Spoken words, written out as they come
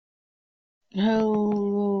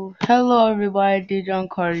Hello everybody, John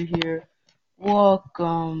Carter here.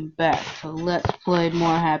 Welcome back to Let's Play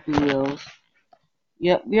more Happy Wheels.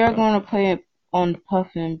 Yep, we are going to play it on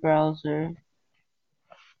Puffin browser.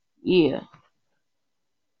 Yeah.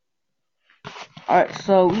 Alright,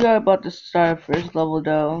 so we are about to start our first level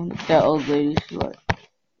though. That old lady, she's like,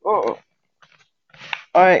 oh.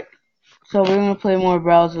 Alright, so we're going to play more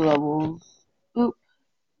browser levels. Oop.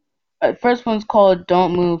 Alright, first one's called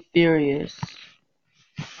Don't Move Furious.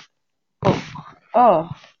 Oh. Oh.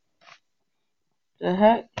 The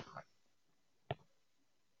heck?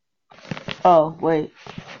 Oh, wait.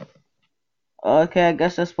 Okay, I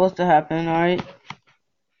guess that's supposed to happen, alright.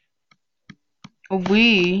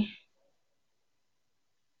 We.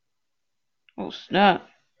 Oh snap.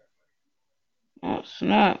 Oh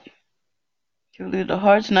snap. Surely the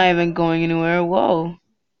heart's not even going anywhere. Whoa.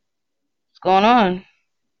 What's going on?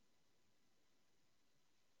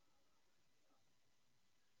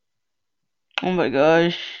 Oh my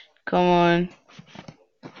gosh. Come on.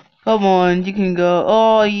 Come on. You can go.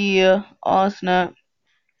 Oh yeah. Oh snap.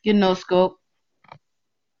 Get no scope.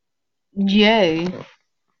 Yay.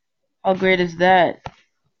 How great is that?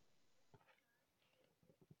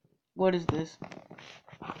 What is this?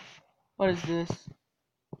 What is this?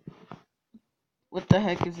 What the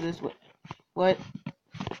heck is this? What? What?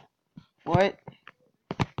 What?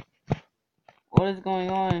 What is going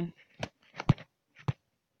on?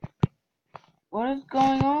 What is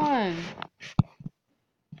going on?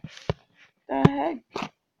 The heck?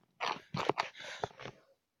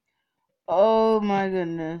 Oh my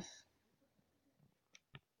goodness.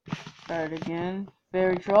 Try it again.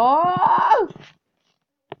 Very troll.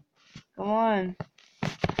 Come on.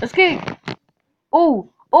 Escape! Oh!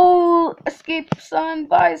 Oh! Escape, son!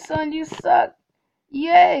 Bye, son! You suck!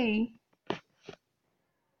 Yay!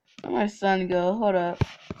 Where'd my son go? Hold up.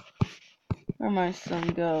 Where'd my son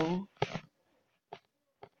go?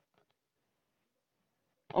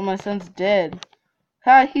 Oh, my son's dead.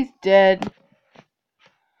 Ha! He's dead.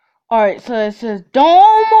 Alright, so it says,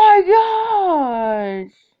 oh my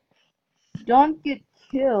gosh! Don't get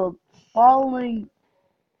killed falling.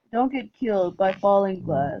 Don't get killed by falling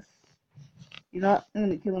glass. You know, I'm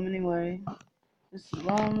gonna kill him anyway. This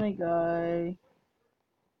lonely guy.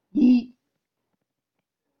 Yeet.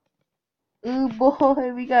 Ooh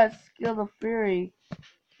boy, we got Skill of Fury.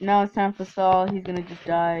 Now it's time for Saul. He's gonna just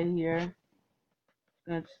die here. He's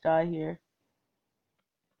gonna just die here.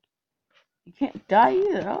 You can't die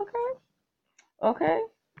either. Okay. Okay.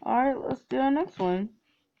 Alright, let's do our next one.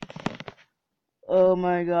 Oh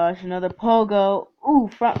my gosh, another pogo. Ooh,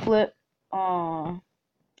 front flip. Aw.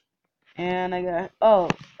 And I got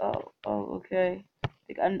okay.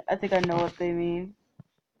 I think I know what they mean.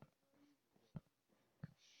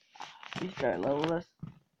 Restart level. Let's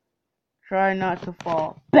try not to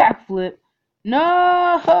fall. Backflip.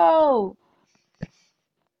 No!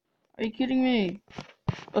 Are you kidding me?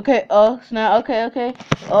 Okay, oh snap, okay.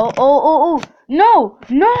 Oh. No!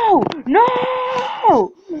 No!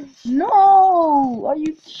 Are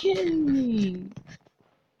you kidding me?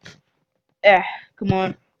 Come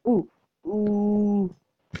on. Ooh. Ooh.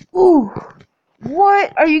 Ooh.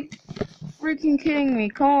 What? Are you freaking kidding me?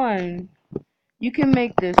 Come on. You can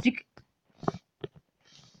make this. You can...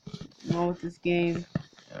 What's wrong with this game?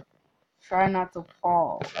 Try not to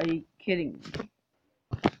fall. Are you kidding me?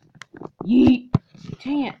 Yeet.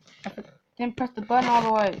 Dang it. I didn't press the button all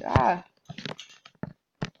the way. Ah.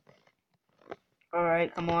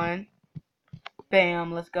 Alright, come on.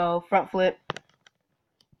 Bam, let's go. Front flip.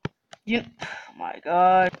 You, oh my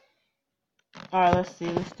god. Alright, let's see.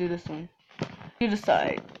 Let's do this one. You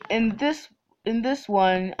decide. In this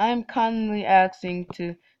one, I'm kindly asking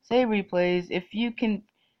to save replays if you can,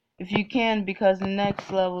 because the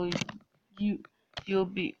next level you'll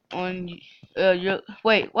be on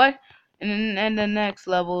wait, what? And the next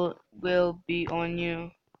level will be on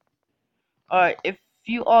you. Alright, if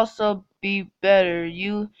you also be better,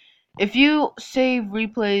 if you save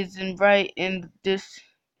replays and write in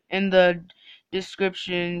the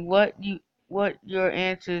description what your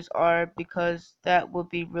answers are, because that would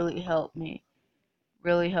be really help me.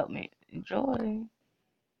 Really help me. Enjoy.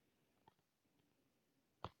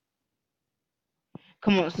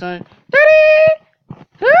 Come on, son. What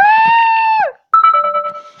is it?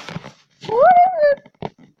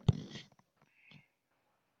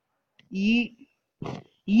 Yeet.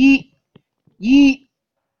 Yeet. Yeet.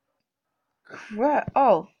 Crap.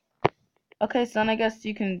 Oh. Okay, son, I guess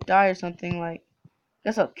you can die or something. Like,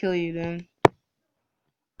 guess I'll kill you then.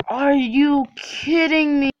 Are you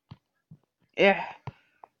kidding me? Yeah.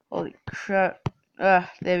 Holy crap. There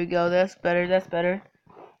we go. That's better.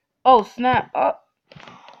 Oh, snap. Oh.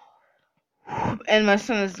 And my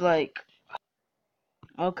son is like,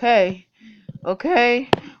 okay. Okay.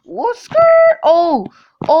 What skirt? Oh.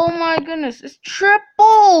 Oh my goodness. It's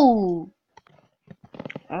triple.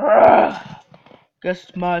 Ugh. Guess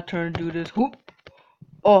it's my turn to do this. Whoop.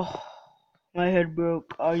 Oh. My head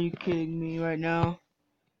broke. Are you kidding me right now?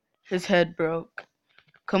 His head broke.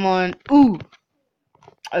 Come on. Ooh.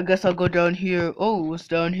 I guess I'll go down here. Oh, what's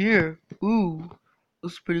down here? Ooh.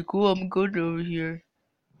 Looks pretty cool. I'm good over here.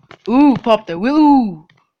 Ooh, pop that wheel. Ooh.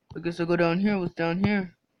 I guess I'll go down here. What's down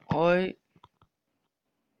here? Alright.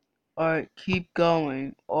 Alright, keep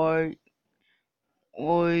going. Alright.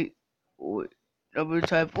 Alright. Alright. Double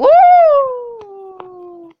type.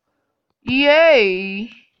 Woo! Yay!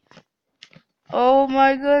 Oh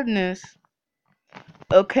my goodness.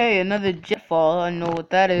 Okay, another jet fall. I know what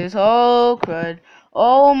that is. Oh crud.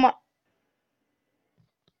 Oh my.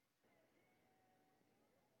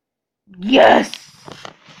 Yes!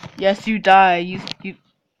 Yes, you die. You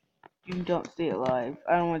don't stay alive.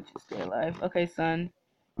 I don't want you to stay alive. Okay, son.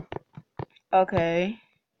 Okay.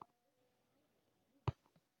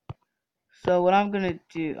 So what I'm gonna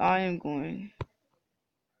do, I am going.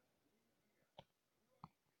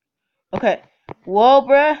 Okay. Whoa,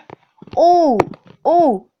 bruh. Oh,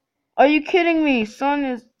 oh. Are you kidding me? Son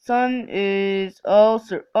is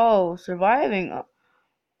surviving.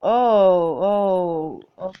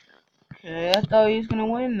 Okay. I thought he was gonna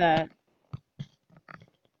win that.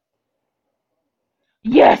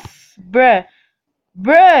 Yes, bruh.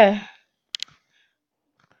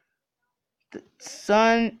 The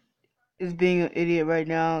son is being an idiot right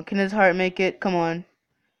now. Can his heart make it? Come on.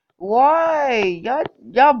 Why?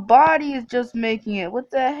 Y'all body is just making it.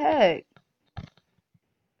 What the heck?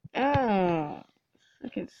 Ah,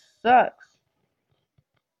 freaking sucks.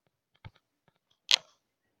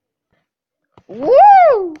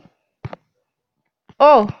 Woo!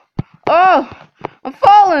 Oh, oh, I'm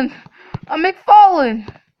falling. I make falling.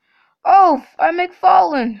 Oh, I make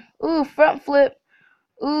falling. Ooh, front flip.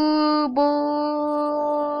 Ooh,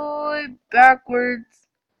 boy, backwards.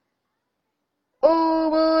 Oh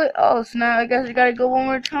boy. Oh snap. I guess I gotta go one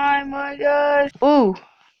more time. My gosh. Ooh,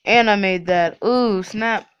 and I made that. Ooh,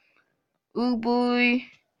 snap. Ooh boy.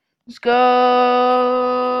 Let's go.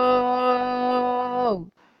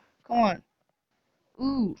 Come on.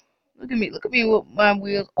 Ooh. Look at me. Look at me with my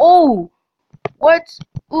wheels. Oh. What?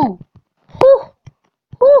 Ooh. Whew.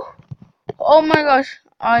 Whew. Oh my gosh.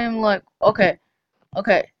 I am like, okay.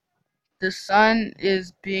 Okay. The sun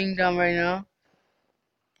is being dumb right now.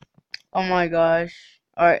 Oh my gosh.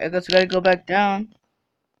 Alright, I guess we gotta go back down.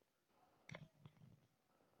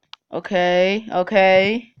 Okay.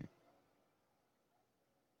 Okay.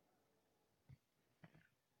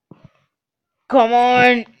 Come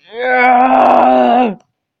on. Yeah!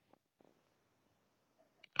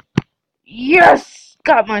 Yes!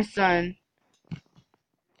 Got my son.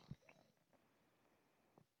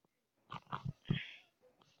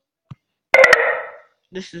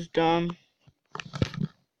 This is dumb.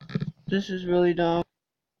 This is really dumb.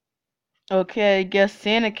 Okay, I guess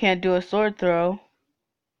Santa can't do a sword throw.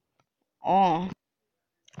 Oh.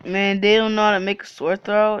 Man, they don't know how to make a sword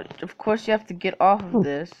throw. Of course you have to get off of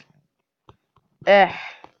this. Eh.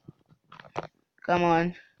 Come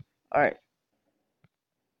on. Alright.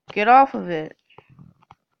 Get off of it.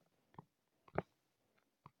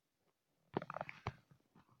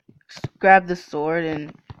 Just grab the sword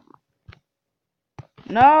and...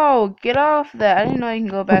 No! Get off that. I didn't know you can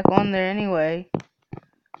go back on there anyway.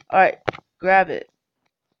 Alright. Grab it.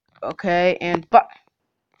 Okay, and...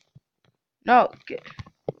 No!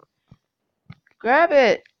 Grab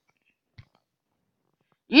it!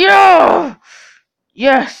 Yeah!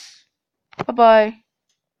 Yes! Bye-bye.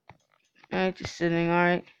 Alright, just sitting,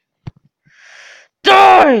 alright.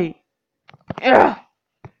 Die! Yeah!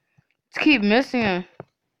 Let's keep missing him.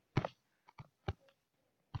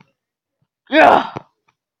 Yeah!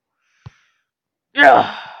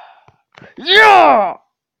 Yeah! Yeah!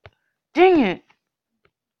 Dang it!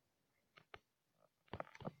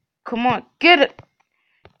 Come on, get it!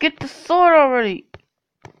 Get the sword already!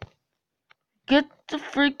 Get the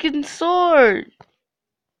freaking sword!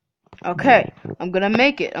 Okay, I'm gonna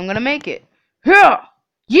make it. I'm gonna make it. Yeah!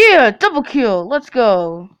 Yeah! Double kill! Let's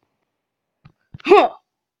go! Huh!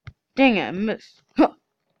 Dang it, I missed. Huh!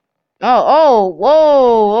 Oh,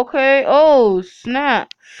 whoa! Okay, oh,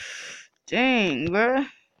 snap! Dang, bruh.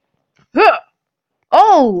 Huh!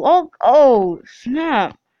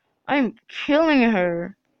 Snap! I'm killing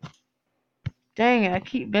her. Dang it, I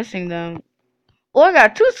keep missing them. Oh, I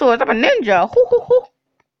got two swords. I'm a ninja. Hoo hoo hoo.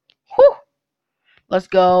 Whew. Let's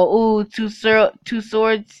go. Ooh, two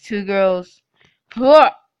swords, two girls.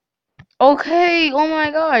 Huh. Okay, oh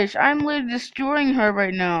my gosh, I'm literally destroying her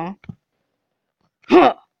right now.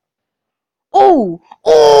 Huh. Oh!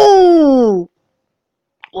 Oh!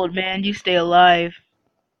 Old man, you stay alive.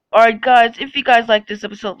 Alright guys, if you guys like this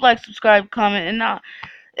episode, like, subscribe, comment,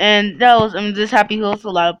 and that was this Happy Hills, a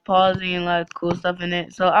lot of pausing and a lot of cool stuff in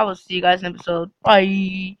it. So I will see you guys in episode.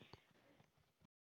 Bye.